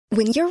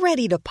When you're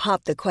ready to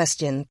pop the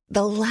question,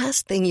 the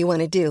last thing you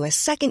want to do is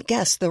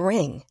second-guess the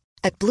ring.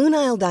 At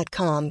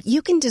BlueNile.com,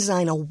 you can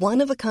design a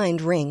one-of-a-kind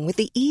ring with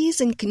the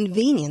ease and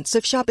convenience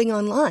of shopping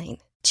online.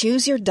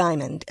 Choose your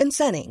diamond and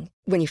setting.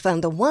 When you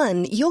find the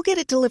one, you'll get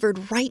it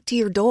delivered right to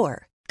your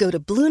door. Go to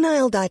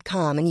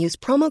BlueNile.com and use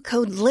promo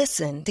code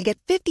LISTEN to get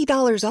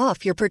 $50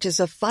 off your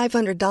purchase of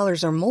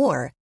 $500 or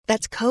more.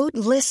 That's code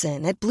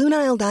LISTEN at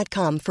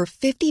BlueNile.com for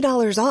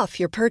 $50 off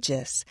your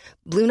purchase.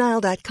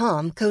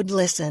 BlueNile.com, code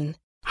LISTEN.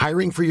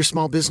 Hiring for your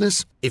small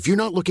business? If you're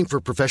not looking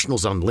for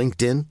professionals on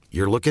LinkedIn,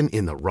 you're looking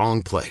in the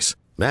wrong place.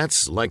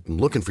 That's like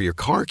looking for your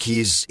car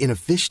keys in a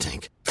fish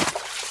tank.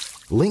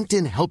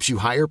 LinkedIn helps you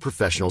hire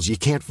professionals you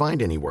can't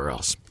find anywhere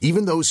else,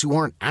 even those who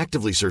aren't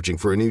actively searching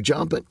for a new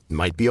job but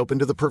might be open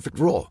to the perfect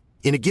role.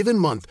 In a given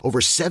month, over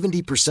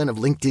 70% of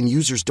LinkedIn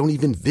users don't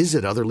even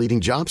visit other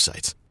leading job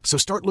sites. So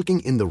start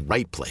looking in the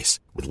right place.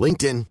 With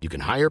LinkedIn, you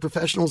can hire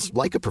professionals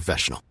like a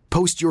professional.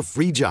 Post your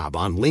free job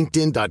on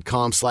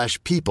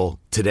linkedin.com/people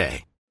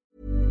today.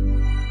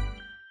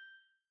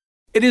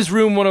 It is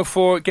Room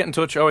 104. Get in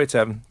touch,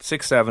 087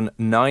 67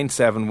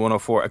 97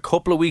 104. A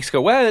couple of weeks ago,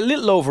 well, a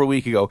little over a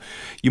week ago,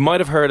 you might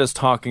have heard us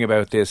talking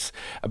about this,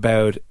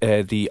 about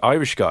the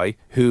Irish guy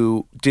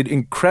who did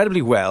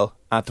incredibly well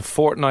at the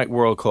Fortnite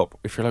World Cup.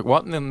 If you're like,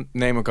 what in the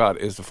name of God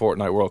is the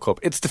Fortnite World Cup?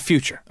 It's the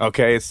future,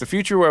 okay? It's the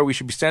future where we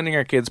should be sending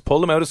our kids, pull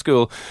them out of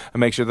school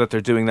and make sure that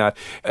they're doing that.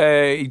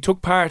 He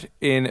took part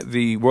in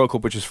the World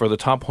Cup, which is for the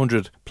top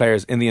 100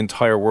 players in the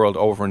entire world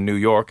over in New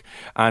York.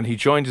 And he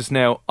joins us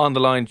now on the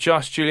line.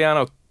 Josh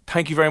Giuliano,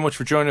 thank you very much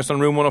for joining us on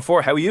Room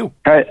 104. How are you?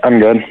 Hi, I'm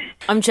good.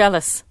 I'm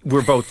jealous.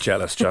 We're both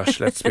jealous, Josh,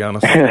 let's be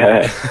honest.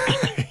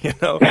 You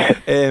know,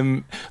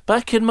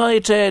 back in my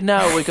day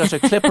now, we got a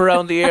clip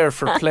around the ear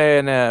for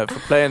playing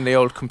the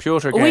old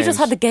computer games. We just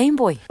had the Game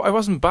Boy. I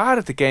wasn't bad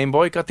at the Game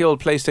Boy. Got the old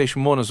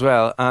PlayStation 1 as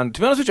well. And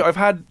to be honest with you, I've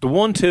had the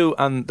 1, 2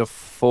 and the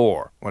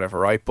 4, whatever,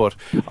 right? But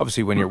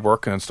obviously when you're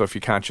working and stuff,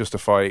 you can't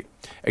justify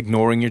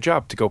ignoring your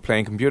job to go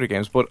playing computer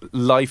games. But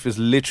life is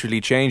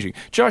literally changing.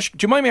 Josh,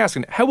 do you mind me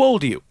asking, how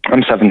old are you?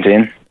 I'm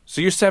 17. So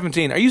you're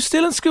 17. Are you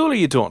still in school or are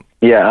you done?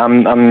 Yeah,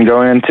 I'm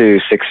going into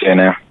 6th year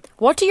now.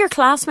 What do your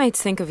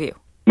classmates think of you?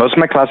 Most of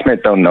my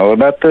classmates don't know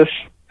about this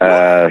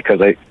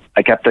because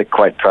I kept it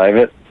quite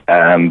private.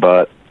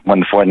 But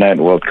when the Fortnite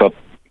World Cup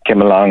came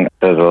along,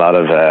 there's a lot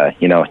of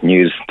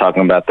news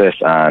talking about this,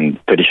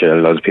 and pretty sure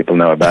loads of people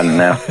know about it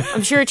now.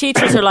 I'm sure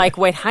teachers are like,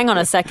 wait, hang on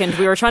a second,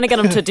 we were trying to get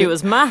him to do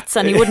his maths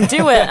and he wouldn't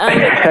do it,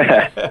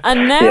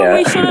 and now Yeah.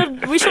 we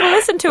should have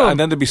listened to him. And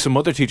then there'd be some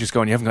other teachers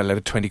going, you haven't got to let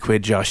it 20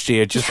 quid, Josh, do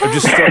you? Just stuck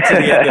to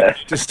the end,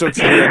 just stuck to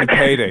the end of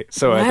payday.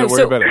 So Wow, don't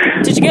worry about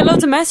it. Did you get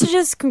loads of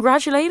messages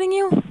congratulating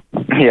you?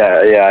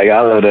 Yeah, I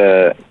got a lot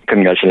of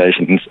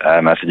congratulations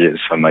messages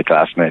from my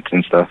classmates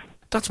and stuff.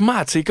 That's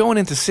mad. So you're going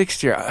into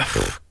 6th year.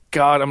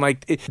 God, I'm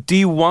like, do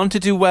you want to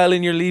do well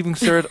in your Leaving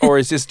Cert, or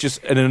is this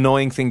just an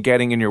annoying thing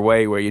getting in your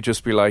way where you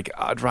just be like,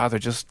 I'd rather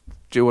just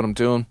do what I'm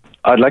doing?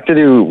 I'd like to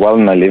do well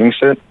in my Leaving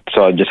Cert,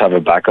 so I just have a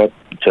backup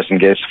just in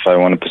case if I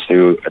want to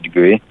pursue a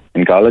degree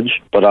in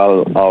college. But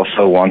I'll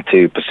also want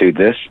to pursue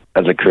this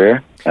as a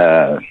career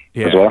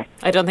as well.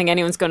 I don't think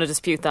anyone's going to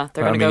dispute that.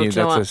 They're going to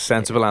go, that's a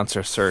sensible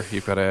answer, sir.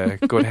 You've got a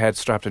good head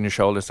strapped on your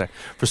shoulders there.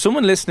 For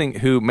someone listening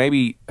who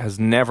maybe has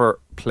never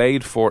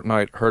played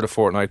Fortnite, heard of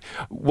Fortnite,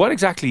 what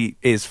exactly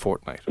is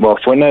Fortnite? Well,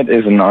 Fortnite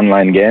is an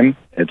online game.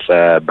 It's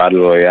a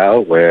battle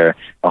royale where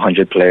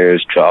 100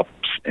 players drops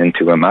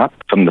into a map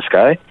from the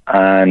sky,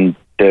 and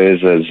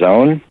there's a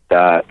zone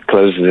that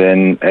closes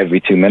in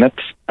every 2 minutes,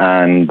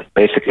 and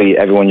basically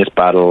everyone just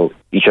battle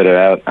each other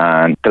out,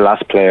 and the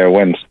last player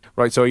wins.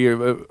 Right, so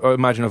you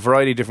imagine a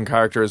variety of different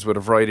characters with a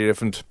variety of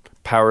different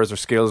powers or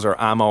skills or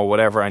ammo or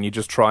whatever, and you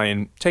just try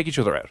and take each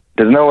other out.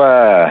 There's no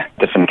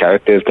different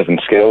characters,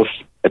 different skills.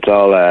 It's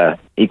all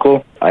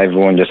equal.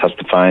 Everyone just has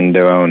to find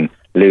their own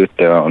loot,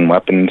 their own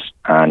weapons,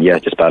 and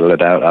just battle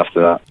it out after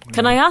that.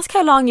 Can I ask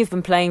how long you've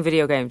been playing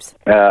video games?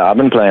 I've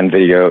been playing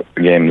video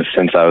games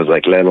since I was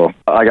little.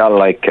 I got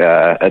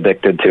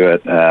addicted to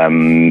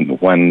it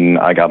when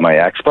I got my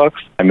Xbox.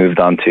 I moved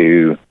on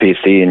to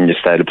PC and just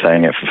started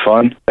playing it for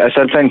fun. I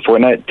started playing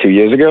Fortnite 2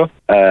 years ago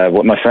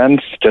with my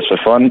friends just for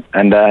fun,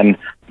 and then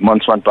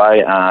months went by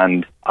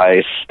and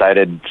I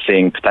started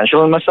seeing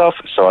potential in myself,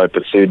 so I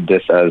pursued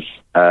this as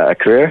a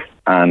career,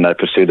 and I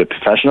pursued it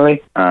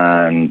professionally,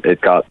 and it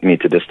got me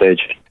to this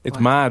stage. It's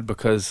mad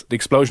because the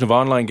explosion of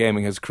online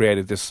gaming has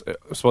created this,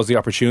 I suppose, the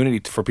opportunity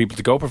for people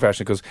to go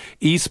professional, because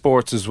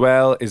esports as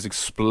well is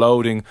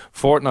exploding,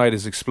 Fortnite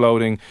is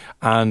exploding,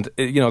 and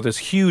there's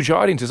huge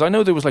audiences. I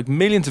know there was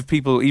millions of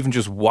people even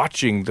just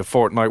watching the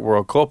Fortnite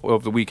World Cup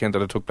of the weekend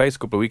that it took place a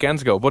couple of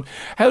weekends ago. But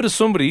how does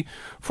somebody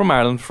from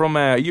Ireland, from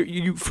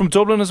you from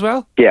Dublin as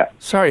well? Yeah.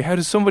 Sorry, how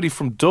does somebody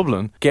from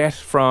Dublin get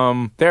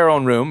from their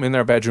own room in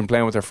their bedroom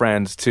playing with their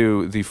friends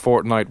to the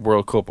Fortnite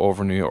World Cup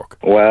over New York?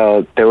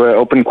 Well, there were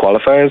open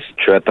qualifiers qualifiers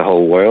throughout the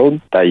whole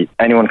world that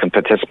anyone can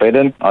participate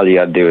in. All you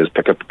got to do is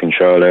pick up a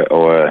controller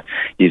or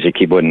use your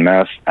keyboard and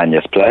mouse and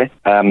just play.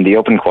 The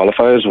open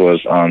qualifiers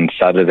was on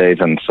Saturdays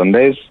and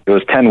Sundays. It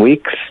was 10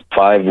 weeks.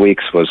 5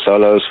 weeks was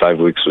solos, 5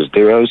 weeks was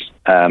duos.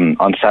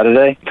 On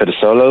Saturday, for the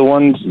solo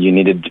ones, you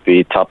needed to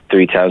be top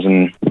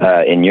 3,000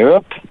 in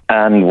Europe.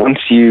 And once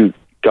you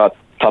got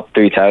top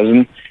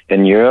 3,000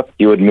 in Europe,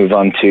 you would move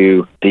on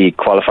to the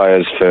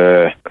qualifiers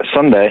for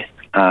Sunday,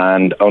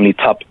 and only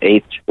top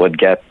 8 would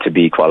get to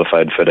be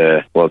qualified for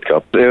the World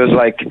Cup. It was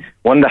like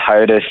one of the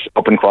hardest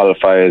open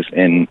qualifiers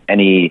in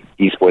any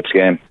esports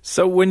game.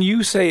 So when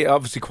you say,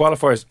 obviously,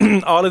 qualifiers,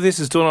 all of this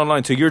is done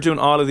online, so you're doing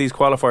all of these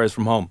qualifiers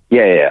from home?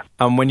 Yeah.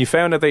 And when you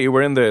found out that you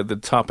were in the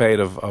top 8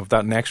 of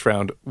that next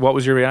round, what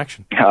was your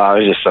reaction? I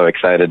was just so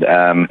excited.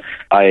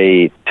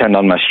 I turned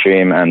on my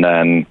stream and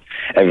then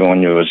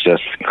everyone was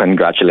just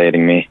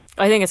congratulating me.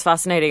 I think it's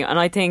fascinating, and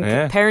I think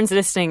parents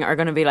listening are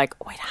going to be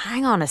like, wait,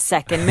 hang on a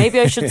second, maybe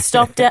I should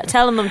stop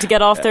telling them to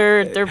get off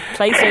their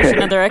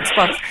PlayStation and their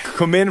Xbox.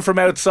 Come in from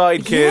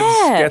outside, kids.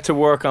 Get to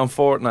work on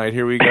Fortnite.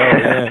 Here we go.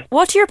 Yeah.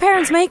 What do your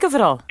parents make of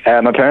it all?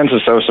 My parents are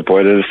so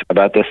supportive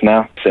about this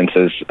now, since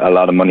there's a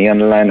lot of money on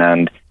the line,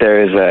 and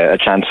there is a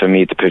chance for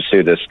me to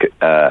pursue this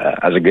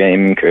as a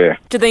gaming career.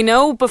 Did they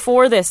know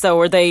before this, though?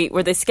 Were they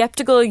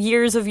sceptical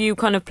years of you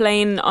kind of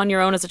playing on your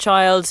own as a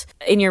child,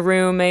 in your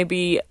room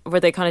maybe?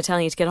 Were they kind of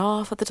telling you to get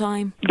off at the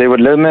time? They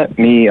would limit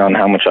me on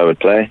how much I would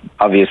play.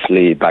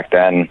 Obviously, back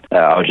then,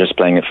 I was just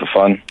playing it for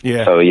fun.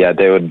 Yeah. So, yeah,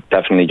 they would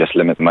definitely just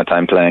limit my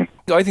time playing.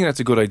 I think that's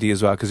a good idea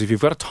as well, because if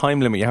you've got a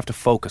time limit, you have to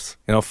focus.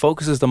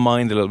 Focuses the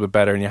mind a little bit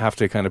better, and you have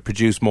to kind of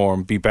produce more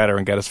and be better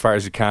and get as far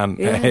as you can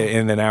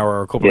in an hour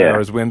or a couple of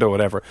hours window,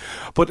 whatever.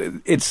 But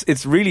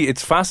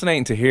it's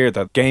fascinating to hear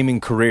that gaming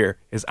career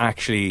is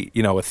actually,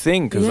 a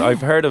thing, because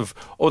I've heard of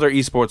other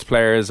esports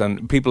players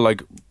and people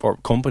or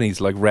companies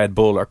like Red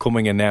Bull are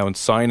coming in now and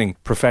signing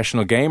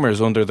professional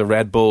gamers under the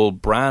Red Bull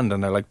brand,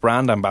 and they're like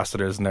brand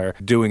ambassadors and they're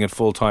doing it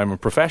full time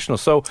and professional.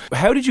 So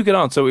how did you get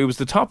on? So it was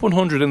the top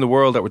 100 in the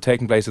world that were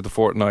taking place at the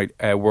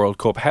Fortnite World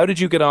Cup. How did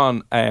you get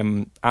on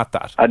at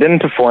that? I didn't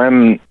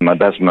perform my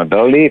best of my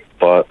ability,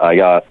 but I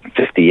got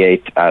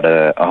 58 out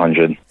of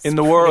 100. In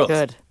the world?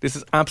 Good. This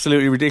is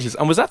absolutely ridiculous.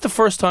 And was that the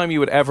first time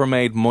you had ever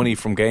made money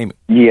from gaming?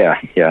 Yeah.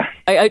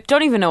 I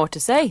don't even know what to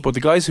say. But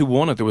the guys who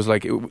won it, there was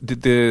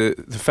the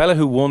fella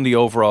who won the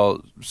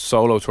overall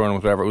solo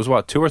tournament, whatever, it was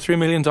what, $2 or $3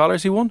 million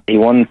he won? He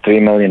won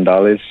 $3 million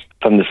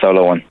from the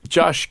solo one.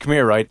 Josh, come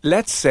here, right?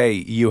 Let's say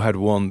you had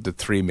won the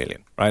 $3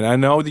 million, right? I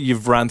know that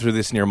you've ran through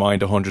this in your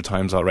mind 100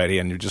 times already,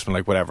 and you've just been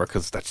like, whatever,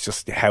 because that's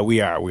just how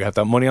we are. We have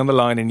that money on the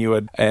line, and you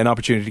had an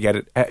opportunity to get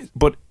it.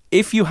 But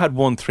if you had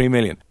won $3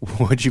 million,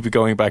 would you be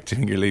going back to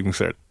your leaving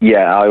cert?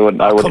 Yeah, I would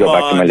go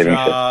back to my leaving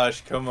cert.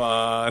 Josh, come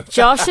on.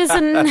 Josh is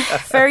a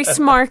very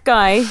smart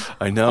guy.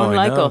 I know.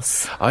 Unlike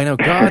us. I know.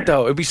 God,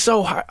 though, it'd be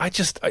so hard.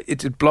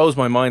 It blows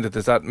my mind that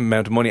there's that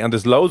amount of money, and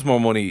there's loads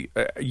more money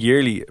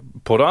yearly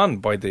put on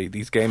by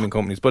these gaming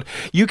companies. But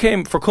you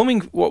came, for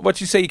coming, what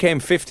you say you came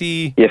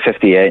 50? Yeah,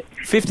 58.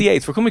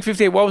 58. For coming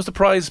 58, what was the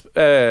prize,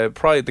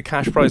 the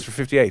cash prize for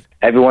 58?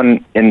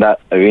 Everyone in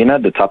that arena,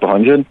 the top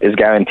 100, is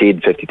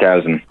guaranteed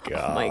 50,000.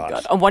 Oh my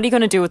God. And what are you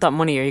going to do with that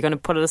money? Are you going to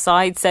put it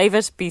aside, save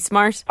it, be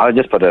smart? I'll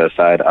just put it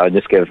aside. I'll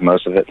just give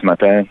most of it to my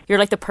parents. You're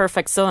like the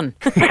perfect son.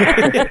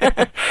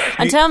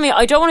 And tell me,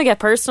 I don't want to get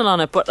personal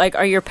on it, but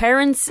are your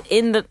parents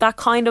in that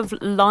kind of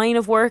line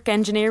of work,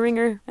 engineering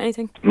or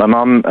anything? My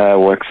mom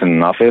works in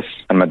an office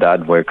and my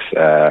dad works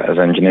as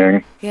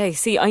engineering. Yeah, you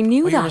see, I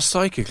knew that. You're a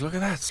psychic, look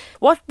at that.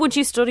 What would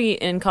you study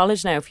in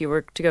college now if you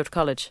were to go to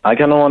college? I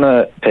kind of want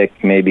to pick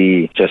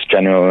maybe just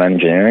general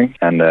engineering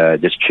and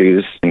just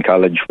choose in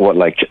college what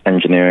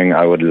engineering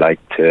I would like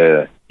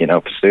to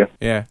pursue.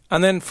 Yeah.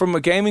 And then from a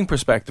gaming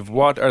perspective,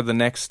 what are the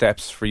next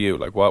steps for you?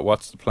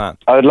 What's the plan?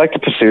 I would like to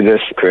pursue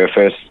this career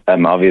first.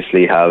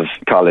 Obviously have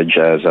college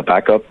as a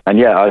backup. And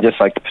yeah, I'd just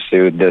like to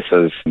pursue this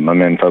as my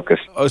main focus.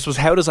 I suppose,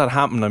 how does that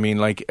happen? I mean,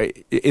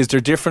 is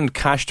there different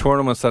cash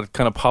tournaments that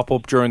kind of pop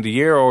up during the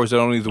year, or is it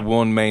only the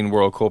one main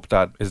World Cup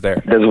that is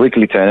there? There's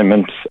weekly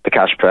tournaments. The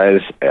cash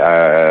prize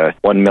are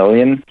 $1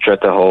 million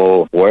throughout the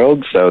whole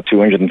world. So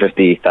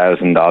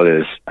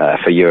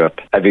 $250,000 for Europe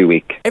every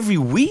week. Every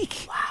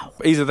week? Wow.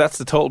 Either that's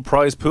the total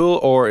prize pool,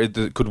 or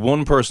could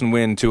one person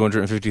win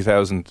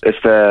 250,000? It's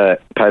the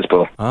prize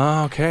pool.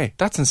 Ah, okay.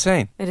 That's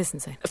insane. It is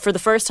insane. For the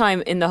first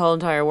time in the whole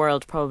entire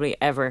world, probably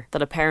ever,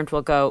 that a parent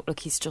will go,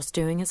 look, he's just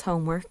doing his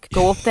homework.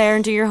 Go up there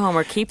and do your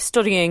homework. Keep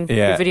studying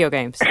the video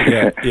games.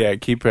 Yeah.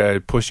 Keep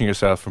pushing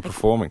yourself and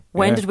performing.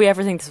 When did we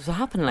ever think this would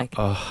happen?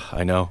 Oh,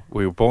 I know.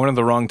 We were born in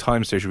the wrong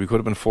time station. We could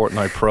have been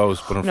Fortnite pros,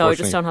 but unfortunately... No, I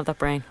just don't have that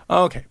brain.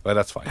 Oh, okay, well,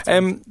 that's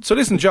fine. So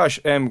listen, Josh,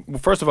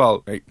 first of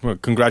all,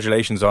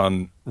 congratulations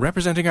on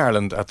representing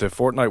Ireland at the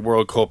Fortnite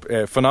World Cup.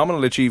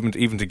 Phenomenal achievement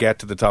even to get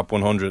to the top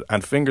 100,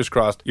 and fingers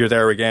crossed you're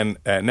there again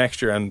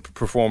next year and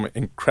perform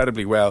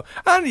incredibly well.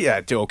 And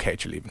yeah, do okay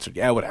at your leaving cert.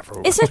 Yeah,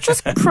 whatever. Isn't it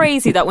just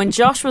crazy that when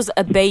Josh was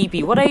a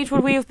baby, what age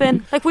would we have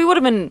been? We would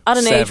have been at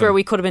an 7. age where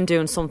we could have been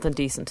doing something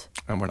decent.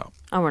 And we're not.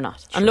 And we're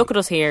not. And look at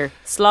us here,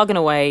 slogging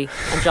away,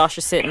 and Josh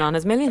is sitting on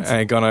his millions.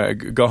 I'm going to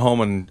go home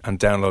and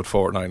download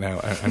Fortnite now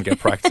and get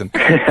practicing.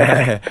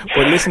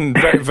 But listen,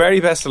 very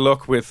best of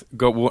luck with,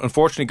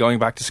 unfortunately, going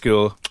back to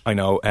school, I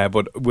know,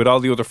 but with all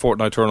the other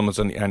Fortnite tournaments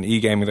and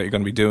e-gaming that you're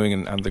going to be doing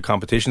and the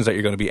competitions that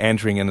you're going to be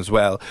entering in as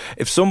well.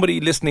 If somebody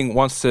listening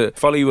wants to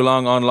follow you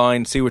along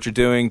online, see what you're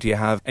doing, do you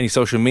have any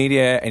social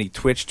media, any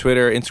Twitch,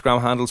 Twitter,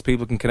 Instagram handles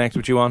people can connect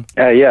with you on?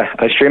 Yeah,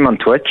 I stream on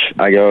Twitch.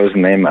 I go as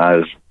name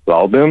as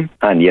Lolboom,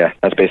 and yeah,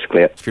 that's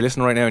basically it. If you're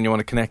listening right now and you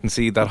want to connect and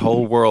see that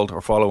whole world or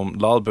follow him,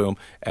 Lolboom,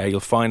 you'll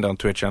find on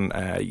Twitch, and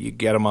you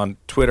get him on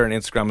Twitter and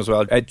Instagram as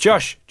well.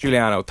 Josh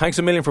Giuliano, thanks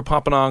a million for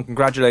popping on.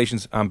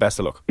 Congratulations and best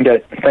of luck.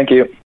 Okay, thank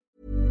you.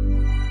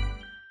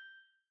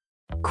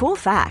 Cool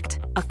fact,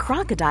 a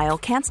crocodile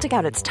can't stick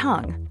out its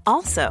tongue.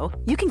 Also,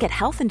 you can get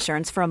health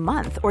insurance for a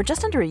month or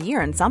just under a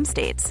year in some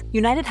states.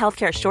 United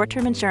Healthcare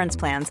short-term insurance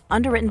plans,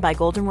 underwritten by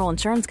Golden Rule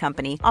Insurance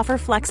Company, offer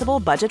flexible,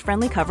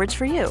 budget-friendly coverage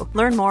for you.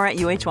 Learn more at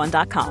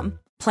uh1.com.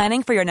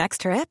 Planning for your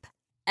next trip?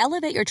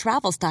 Elevate your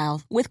travel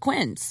style with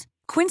Quince.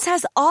 Quince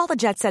has all the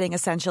jet-setting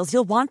essentials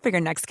you'll want for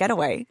your next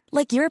getaway,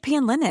 like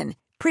European linen,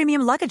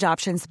 premium luggage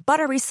options,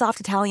 buttery soft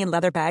Italian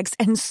leather bags,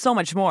 and so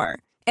much more.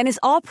 And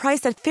is all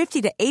priced at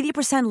 50 to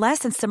 80% less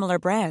than similar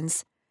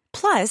brands.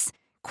 Plus,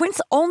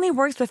 Quince only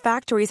works with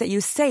factories that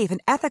use safe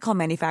and ethical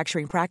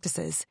manufacturing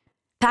practices.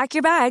 Pack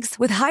your bags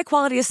with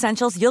high-quality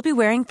essentials you'll be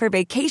wearing for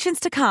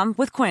vacations to come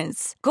with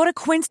Quince. Go to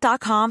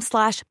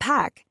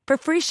quince.com/pack for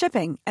free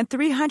shipping and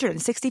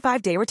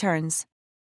 365-day returns.